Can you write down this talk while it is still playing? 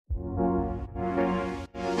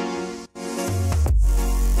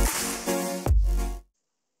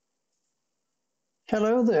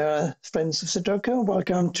Hello there, friends of Sudoku.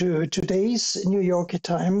 Welcome to today's New York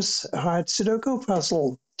Times Hard Sudoku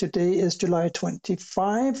puzzle. Today is July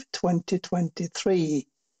 25, 2023.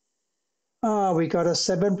 We got a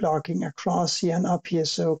 7 blocking across here and up here,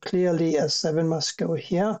 so clearly a 7 must go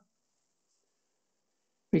here.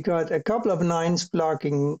 We got a couple of 9s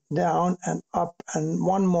blocking down and up and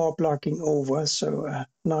one more blocking over, so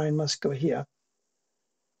 9 must go here.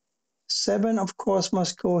 7, of course,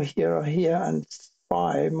 must go here or here, and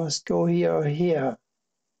 5 must go here or here.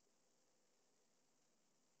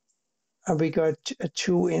 And we got a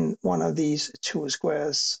 2 in one of these 2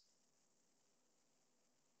 squares.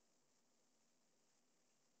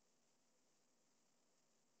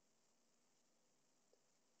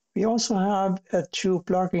 We also have a 2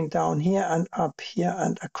 blocking down here and up here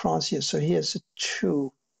and across here. So here's a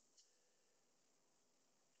 2.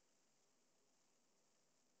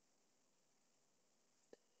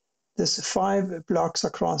 There's 5 blocks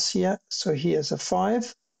across here. So here's a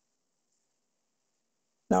 5.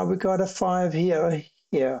 Now we got a 5 here or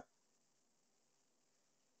here.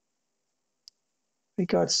 We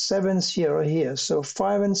got 7s here or here. So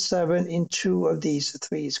 5 and 7 in 2 of these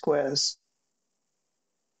 3 squares.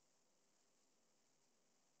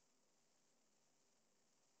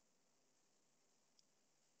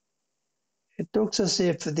 It looks as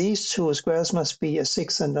if these 2 squares must be a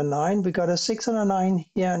 6 and a 9. We got a 6 and a 9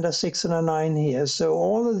 here and a 6 and a 9 here. So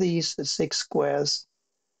all of these 6 squares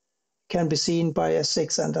can be seen by a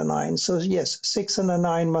 6 and a 9. So yes, 6 and a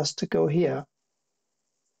 9 must go here.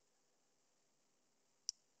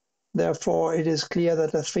 Therefore, it is clear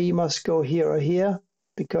that a 3 must go here or here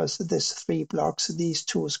because this 3 blocks these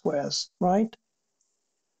 2 squares, right?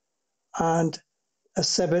 And a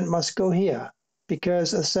 7 must go here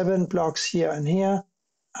because a 7 blocks here and here,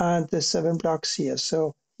 and the 7 blocks here.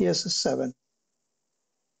 So here's a 7.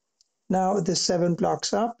 Now the 7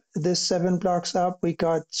 blocks up, this 7 blocks up, we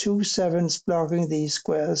got 2 7s blocking these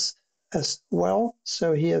squares as well.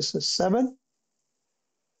 So here's a 7,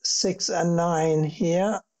 6 and 9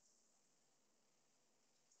 here,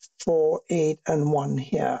 4, 8 and 1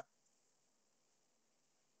 here.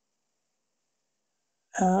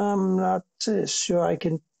 I'm not sure I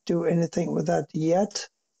can do anything with that yet,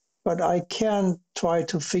 but I can try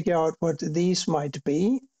to figure out what these might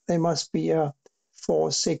be. They must be a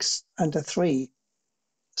 4, 6 and a 3.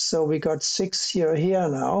 So we got 6 here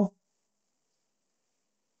now.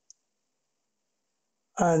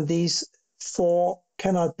 And these 4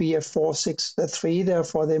 cannot be a 4, 6, a 3,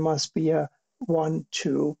 therefore they must be a 1,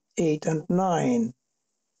 2, 8 and 9.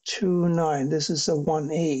 2, 9, this is a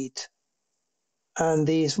 1, 8. And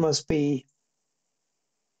these must be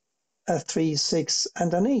a 3, 6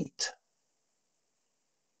 and an 8.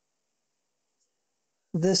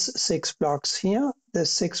 This 6 blocks here,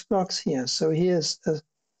 this 6 blocks here. So here's a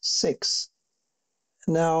 6.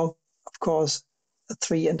 Now, of course, a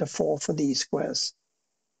 3 and a 4 for these squares.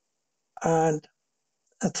 And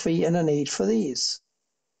a 3 and an 8 for these.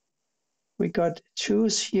 We got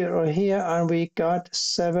 2s here or here, and we got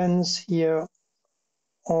 7s here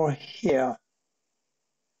or here.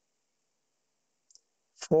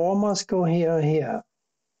 4 must go here or here.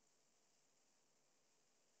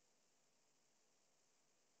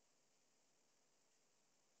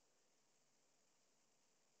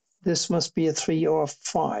 This must be a 3 or a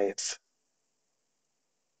 5.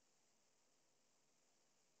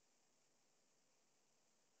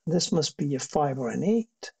 This must be a 5 or an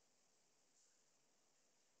 8.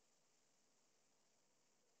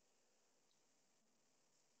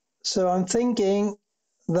 So I'm thinking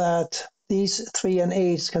that these 3 and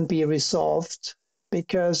 8s can be resolved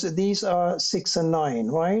because these are 6 and 9,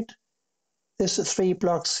 right? This 3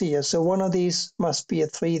 blocks here, so one of these must be a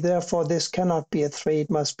 3, therefore this cannot be a 3, it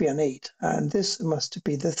must be an 8, and this must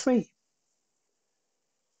be the 3.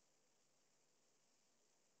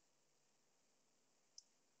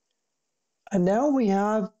 And now we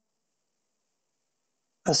have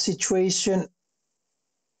a situation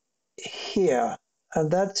here, and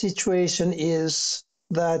that situation is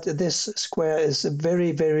that this square is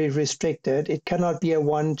very, very restricted. It cannot be a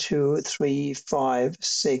 1, 2, 3, 5,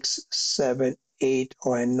 6, 7, 8,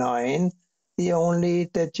 or a 9. The only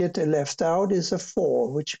digit left out is a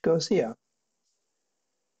 4, which goes here.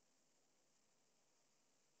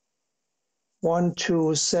 1,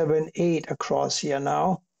 2, 7, 8 across here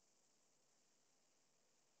now.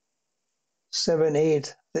 7,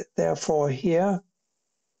 8, therefore here.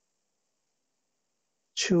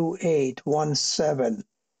 2, 8, 1, 7.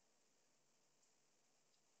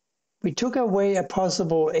 We took away a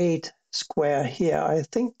possible 8 square here. I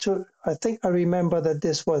think I remember that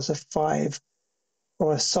this was a 5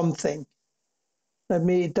 or something. Let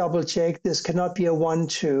me double check. This cannot be a 1,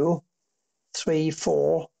 2, 3,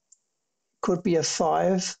 4. Could be a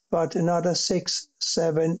 5, but another 6,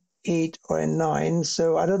 7, 8, or a 9.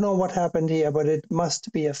 So I don't know what happened here, but it must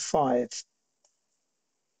be a 5.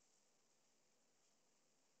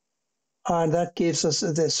 And that gives us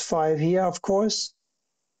this 5 here, of course.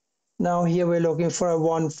 Now here we're looking for a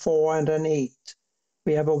 1, 4, and an 8.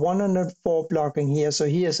 We have a 1 and a 4 blocking here, so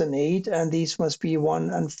here's an 8, and these must be 1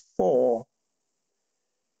 and 4.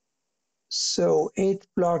 So 8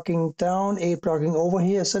 blocking down, 8 blocking over,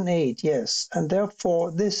 here's an 8, yes, and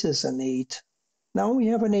therefore this is an 8. Now we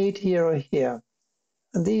have an 8 here or here,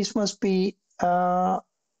 and these must be, what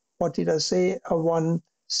did I say, a 1,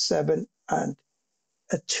 7, and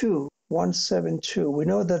a 2. 1, 7, 2. We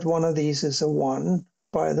know that one of these is a 1,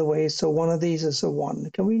 by the way, so one of these is a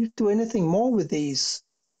 1. Can we do anything more with these?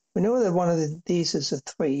 We know that one of these is a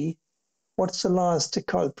 3. What's the last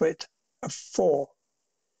culprit? A 4.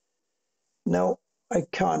 No, I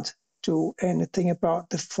can't do anything about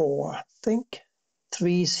the 4. I think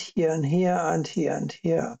 3's here and here and here and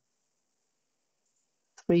here.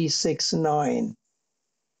 3, 6, 9.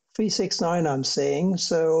 3, 6, 9 I'm saying,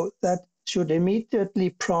 so that should immediately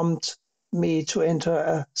prompt me to enter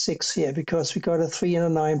a 6 here, because we got a 3 and a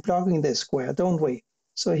 9 blocking this square, don't we?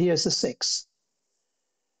 So here's a 6.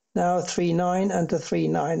 Now 3, 9 and a 3,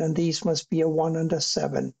 9, and these must be a 1 and a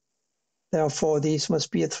 7. Therefore, these must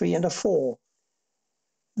be a 3 and a 4.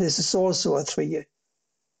 This is also a 3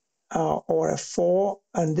 or a 4,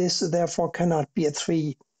 and this therefore cannot be a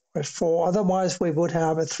 3 or a 4. Otherwise, we would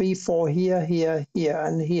have a 3, 4 here, here, here,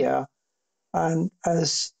 and here. And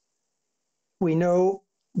as we know,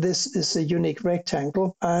 this is a unique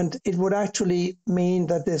rectangle, and it would actually mean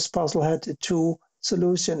that this puzzle had 2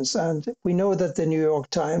 solutions. And we know that the New York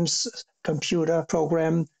Times computer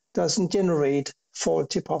program doesn't generate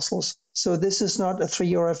faulty puzzles. So this is not a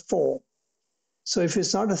 3 or a 4. So if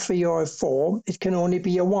it's not a 3 or a 4, it can only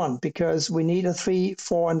be a 1, because we need a 3,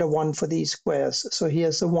 4, and a 1 for these squares. So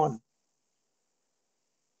here's a 1.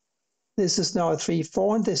 This is now a 3,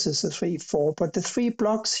 4, and this is a 3, 4. But the 3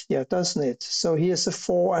 blocks here, doesn't it? So here's a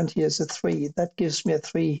 4, and here's a 3. That gives me a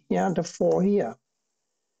 3 here and a 4 here.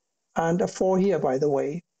 And a 4 here, by the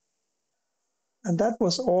way. And that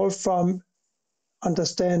was all from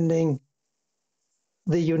understanding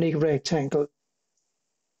the unique rectangle.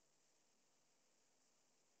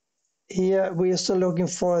 Here we are still looking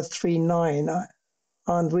for a 3, 9,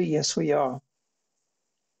 aren't we? Yes, we are.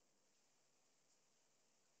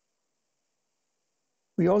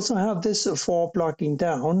 We also have this 4 blocking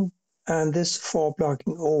down and this 4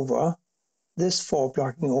 blocking over, this 4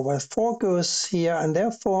 blocking over. 4 goes here, and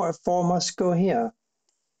therefore a 4 must go here.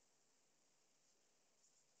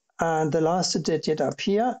 And the last digit up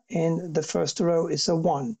here in the first row is a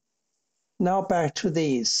 1. Now back to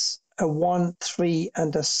these. A 1, 3,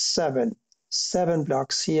 and a 7. 7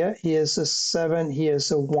 blocks here. Here's a 7,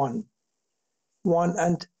 here's a 1. 1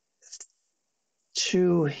 and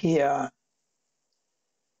 2 here.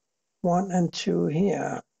 1 and 2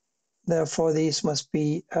 here. Therefore, these must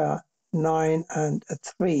be a 9 and a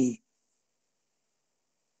 3.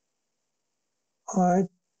 I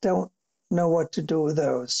don't know what to do with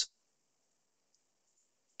those.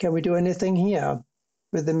 Can we do anything here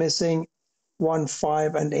with the missing 1,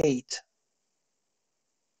 5, and 8?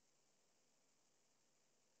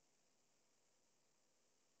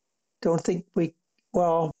 Don't think we,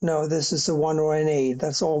 well, no, this is a 1 or an 8.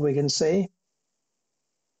 That's all we can say.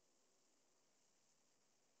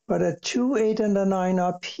 But a 2, 8, and a 9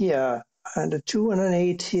 up here, and a 2 and an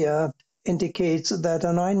 8 here indicates that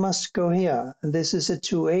a 9 must go here. And this is a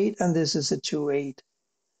 2, 8, and this is a 2, 8.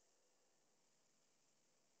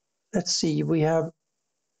 Let's see, we have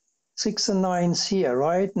 6 and 9s here,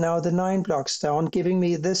 right? Now the 9 blocks down, giving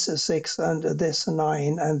me this a 6 and this a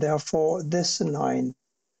 9, and therefore this a 9.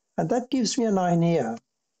 And that gives me a 9 here.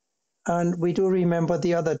 And we do remember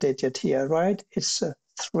the other digit here, right? It's a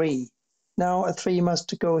 3. Now a 3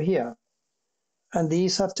 must go here. And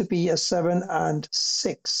these have to be a 7 and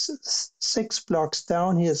 6. 6 blocks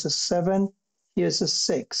down, here's a 7, here's a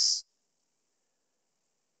 6.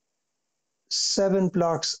 7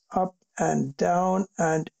 blocks up and down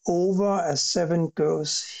and over, a 7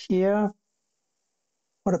 goes here.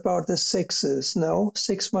 What about the 6s? No,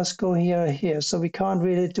 6 must go here or here, so we can't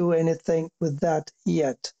really do anything with that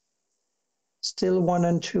yet. Still 1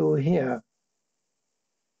 and 2 here.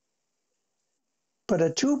 But a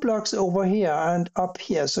 2 blocks over here and up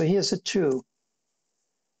here, so here's a 2.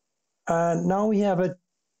 And now we have a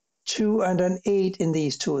 2 and an 8 in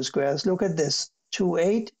these 2 squares. Look at this, 2,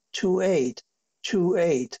 8, 2, 8, 2,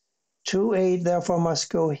 8. 2, 8 therefore must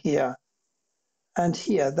go here. and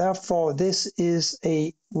here. Therefore, this is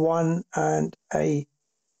a 1 and a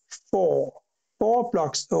 4. 4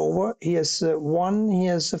 blocks over. Here's a 1,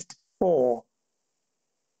 here's a 4.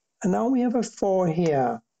 And now we have a 4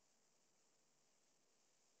 here.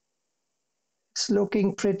 It's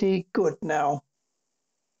looking pretty good now.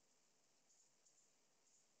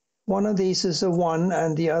 One of these is a 1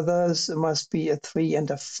 and the others must be a 3 and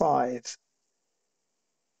a 5.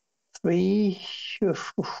 3,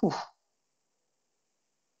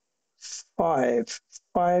 5.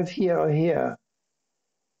 5 here or here.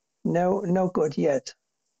 No good yet.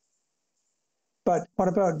 But what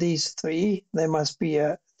about these 3? They must be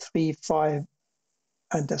a 3, 5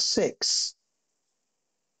 and a 6.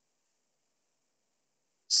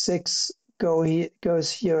 6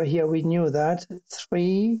 goes here. Here we knew that.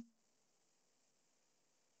 3.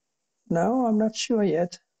 No, I'm not sure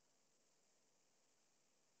yet.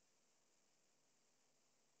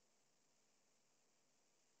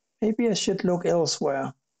 Maybe I should look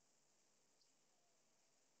elsewhere.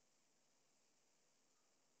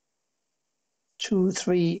 2,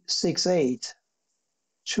 3, 6, 8.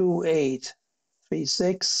 2, 8. 3,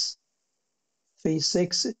 6. 3,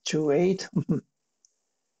 6, 2, 8.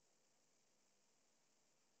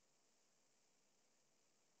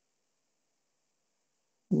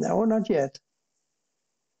 No, not yet.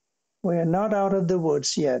 We are not out of the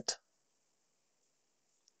woods yet.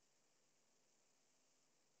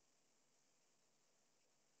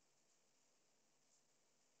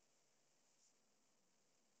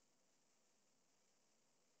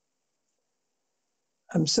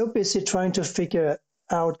 I'm so busy trying to figure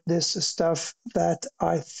out this stuff that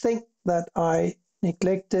I think that I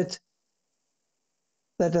neglected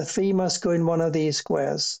that a 3 must go in one of these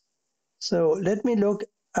squares. So let me look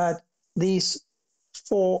at these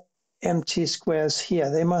 4 empty squares here.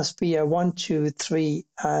 They must be a 1, 2, 3,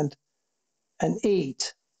 and an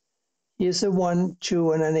 8. Here's a 1,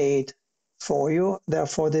 2, and an 8 for you.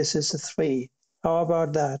 Therefore, this is a 3. How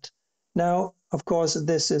about that? Now, of course,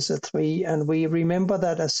 this is a 3, and we remember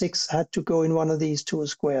that a 6 had to go in one of these 2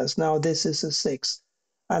 squares. Now this is a 6.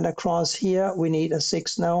 And across here, we need a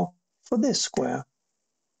 6 now for this square.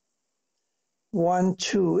 1,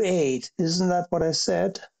 2, 8. Isn't that what I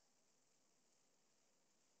said?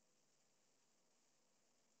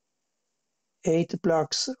 Eight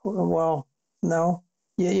blocks. Well, no.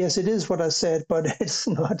 Yes, it is what I said, but it's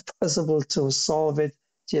not possible to solve it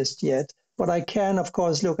just yet. But I can, of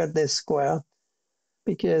course, look at this square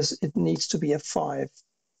because it needs to be a 5.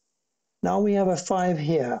 Now we have a 5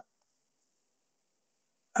 here.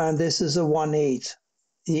 And this is a 1, 8.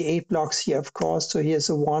 The 8 blocks here, of course. So here's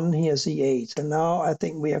a 1, here's the 8. And now I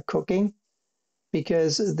think we are cooking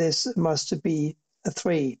because this must be a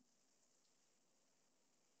 3.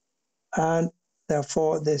 And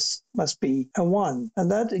therefore this must be a 1.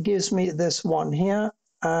 And that gives me this 1 here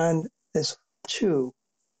and this 2,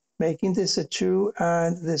 making this a 2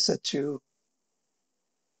 and this a 2.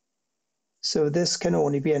 So this can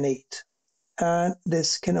only be an 8. And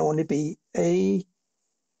this can only be a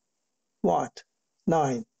what?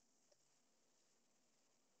 9.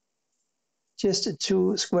 Just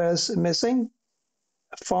 2 squares missing.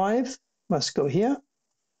 5 must go here.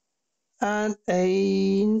 And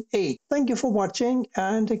an 8. Thank you for watching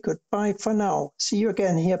and goodbye for now. See you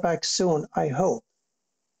again here back soon, I hope.